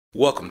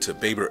Welcome to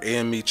Baber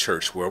AME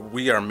Church, where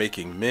we are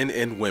making men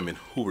and women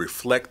who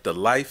reflect the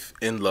life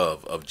and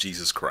love of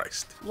Jesus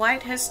Christ.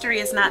 White history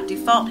is not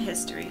default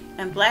history,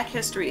 and black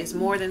history is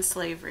more than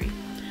slavery.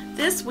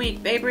 This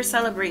week, Baber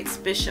celebrates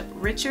Bishop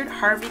Richard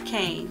Harvey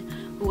Kane,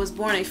 who was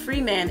born a free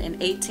man in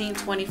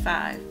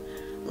 1825.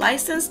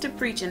 Licensed to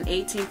preach in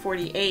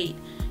 1848,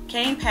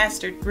 Kane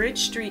pastored Bridge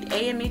Street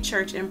AME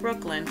Church in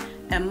Brooklyn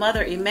and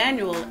Mother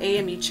Emanuel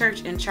AME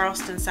Church in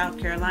Charleston, South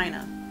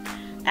Carolina.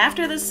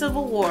 After the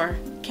Civil War,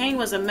 Kane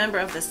was a member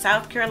of the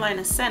South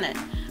Carolina Senate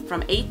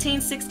from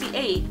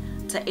 1868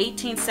 to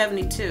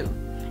 1872,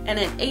 and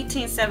in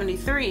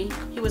 1873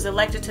 he was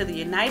elected to the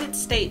United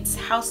States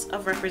House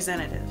of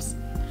Representatives.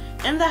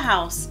 In the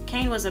House,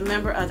 Kane was a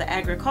member of the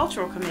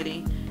Agricultural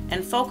Committee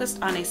and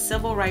focused on a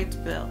civil rights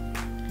bill.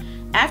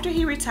 After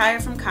he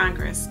retired from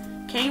Congress,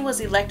 Kane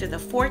was elected the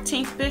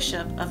 14th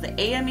Bishop of the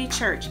AME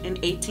Church in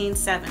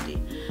 1870.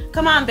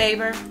 Come on,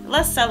 Baber,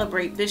 let's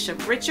celebrate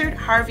Bishop Richard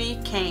Harvey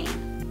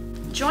Kane.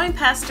 Join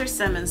Pastor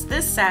Simmons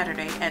this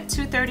Saturday at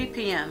 2:30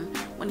 p.m.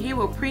 when he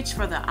will preach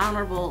for the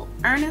Honorable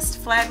Ernest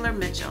Flagler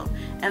Mitchell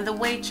and the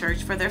Way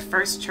Church for their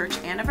first church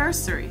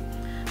anniversary.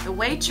 The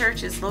Way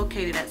Church is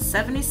located at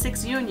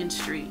 76 Union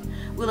Street.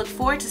 We look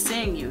forward to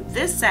seeing you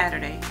this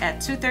Saturday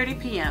at 2:30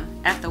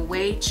 p.m. at the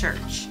Way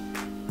Church.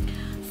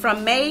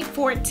 From May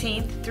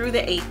 14th through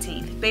the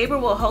 18th, Baber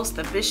will host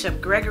the Bishop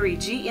Gregory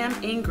G.M.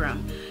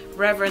 Ingram,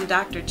 Reverend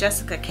Dr.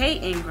 Jessica K.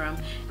 Ingram,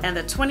 and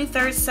the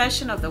 23rd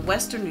session of the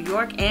Western New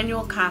York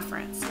Annual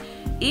Conference.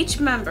 Each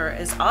member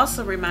is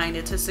also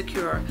reminded to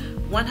secure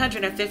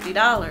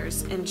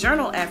 $150 in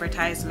journal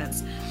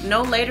advertisements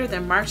no later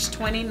than March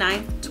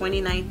 29,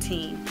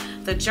 2019.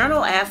 The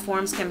journal ad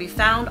forms can be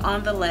found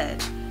on the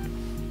ledge.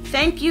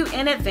 Thank you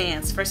in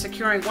advance for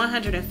securing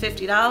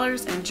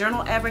 $150 in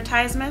journal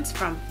advertisements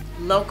from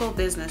local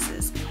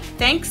businesses.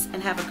 Thanks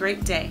and have a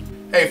great day.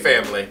 Hey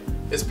family,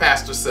 it's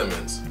Pastor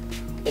Simmons.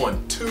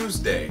 On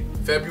Tuesday,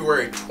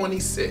 February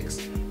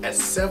 26th at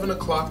 7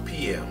 o'clock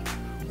p.m.,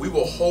 we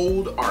will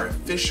hold our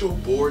official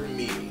board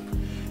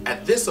meeting.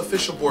 At this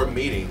official board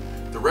meeting,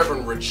 the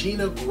Reverend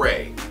Regina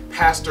Gray,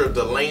 pastor of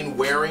the Lane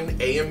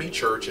Waring AME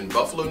Church in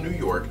Buffalo, New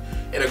York,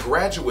 and a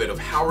graduate of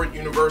Howard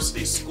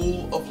University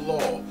School of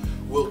Law,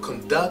 will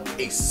conduct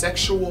a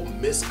sexual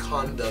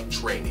misconduct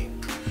training.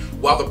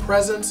 While the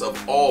presence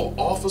of all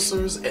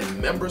officers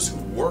and members who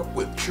work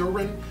with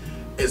children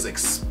is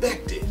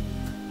expected,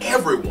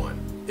 everyone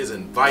is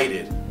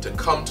invited to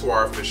come to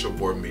our official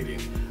board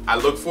meeting. I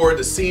look forward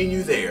to seeing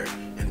you there,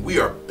 and we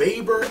are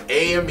Baber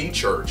AME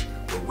Church,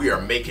 where we are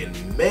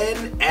making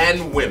men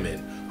and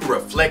women who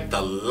reflect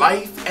the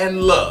life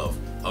and love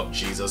of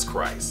Jesus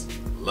Christ.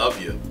 Love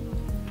you.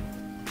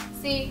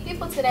 See,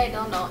 people today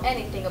don't know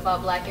anything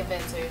about Black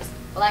inventors.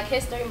 Black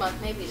History Month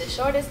may be the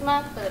shortest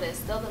month, but it is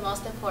still the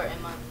most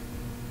important month.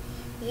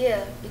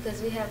 Yeah,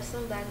 because we have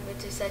some Black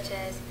inventors such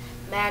as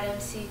Madam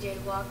C.J.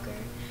 Walker.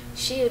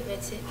 She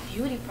invented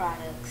beauty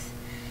products.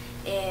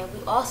 And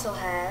we also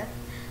have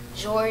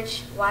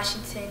George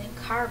Washington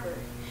Carver.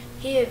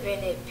 He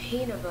invented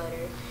peanut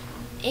butter,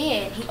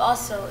 and he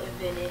also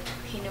invented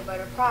peanut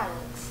butter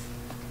products.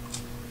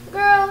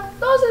 Girl,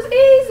 those is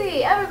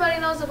easy.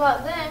 Everybody knows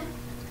about them.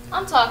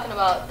 I'm talking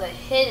about the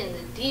hidden,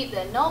 the deep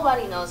that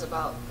nobody knows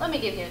about. Let me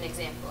give you an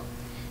example.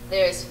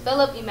 There's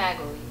Philip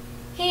Imagui.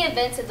 He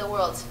invented the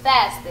world's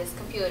fastest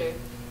computer.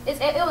 It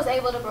was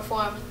able to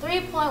perform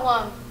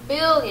 3.1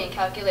 billion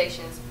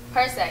calculations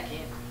per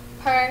second.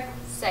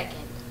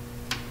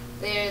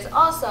 There's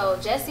also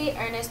Jesse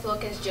Ernest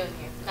Wilkins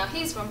Jr. Now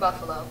he's from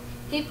Buffalo.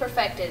 He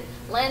perfected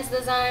lens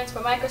designs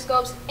for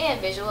microscopes and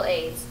visual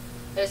aids.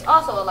 There's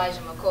also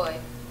Elijah McCoy,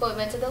 who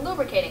invented the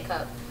lubricating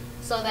cup,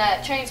 so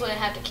that trains wouldn't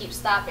have to keep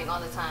stopping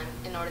all the time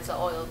in order to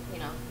oil,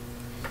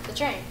 the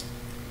train.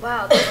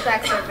 Wow, those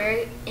facts are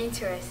very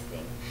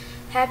interesting.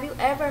 Have you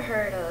ever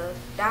heard of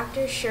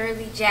Dr.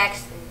 Shirley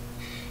Jackson?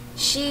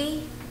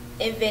 She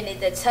invented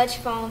the touch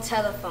phone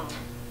telephone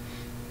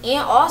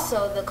and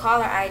also the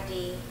caller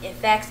ID and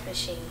fax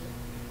machine.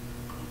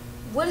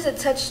 What is a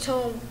touch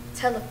tone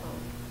telephone?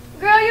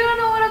 Girl, you don't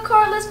know what a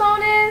cordless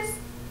phone is?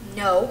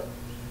 No.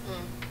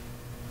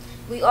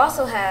 We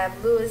also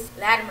have Louis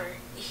Latimer.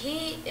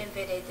 He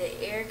invented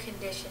the air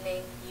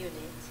conditioning unit.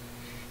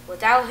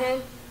 Without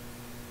him,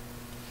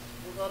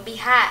 we're going to be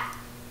hot.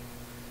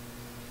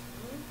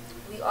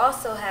 We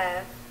also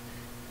have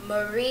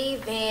Marie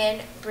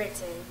Van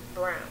Britten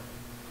Brown.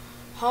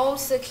 Home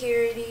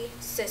security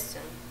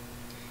system.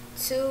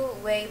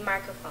 Two-way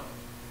microphone.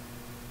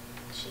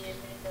 She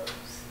invented those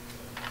things.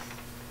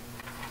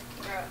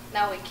 Girl,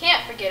 now we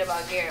can't forget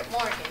about Garrett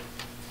Morgan.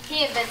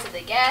 He invented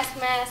the gas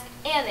mask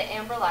and the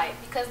amber light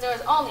because there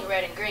was only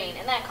red and green,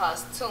 and that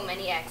caused too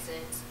many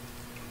accidents.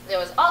 There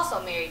was also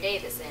Mary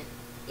Davison.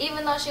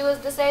 Even though she was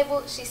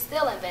disabled, she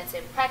still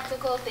invented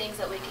practical things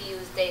that we could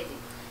use daily,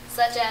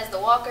 such as the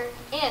walker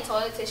and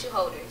toilet tissue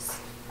holders.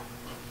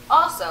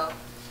 Also,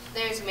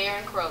 there's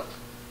Maren Croak.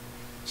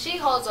 She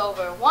holds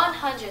over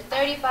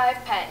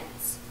 135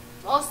 patents,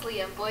 mostly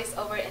in voice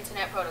over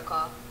internet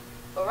protocol.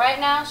 But right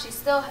now, she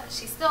still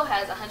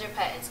has 100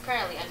 patents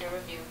currently under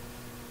review.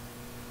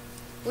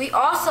 We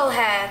also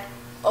have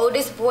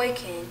Otis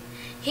Boykin.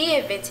 He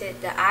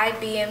invented the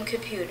IBM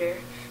computer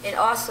and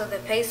also the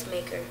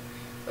pacemaker.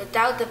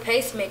 Without the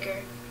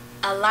pacemaker,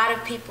 a lot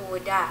of people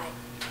would die.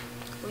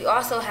 We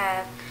also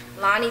have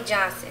Lonnie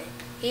Johnson.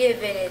 He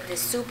invented the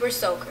Super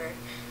Soaker,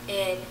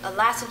 and a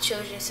lot of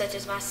children, such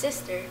as my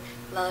sister,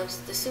 loves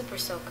the Super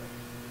Soaker.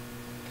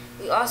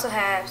 We also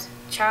have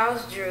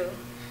Charles Drew.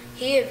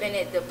 He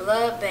invented the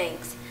blood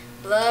banks,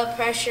 blood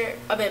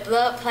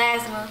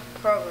plasma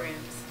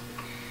programs.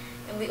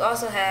 And we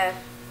also have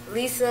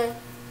Lisa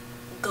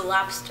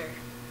Globster.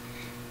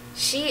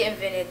 She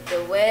invented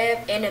the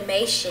web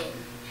animation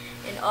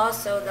and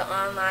also the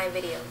online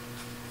video.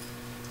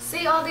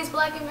 See all these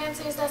black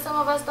inventors that some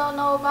of us don't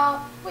know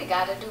about? We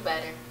gotta do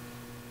better.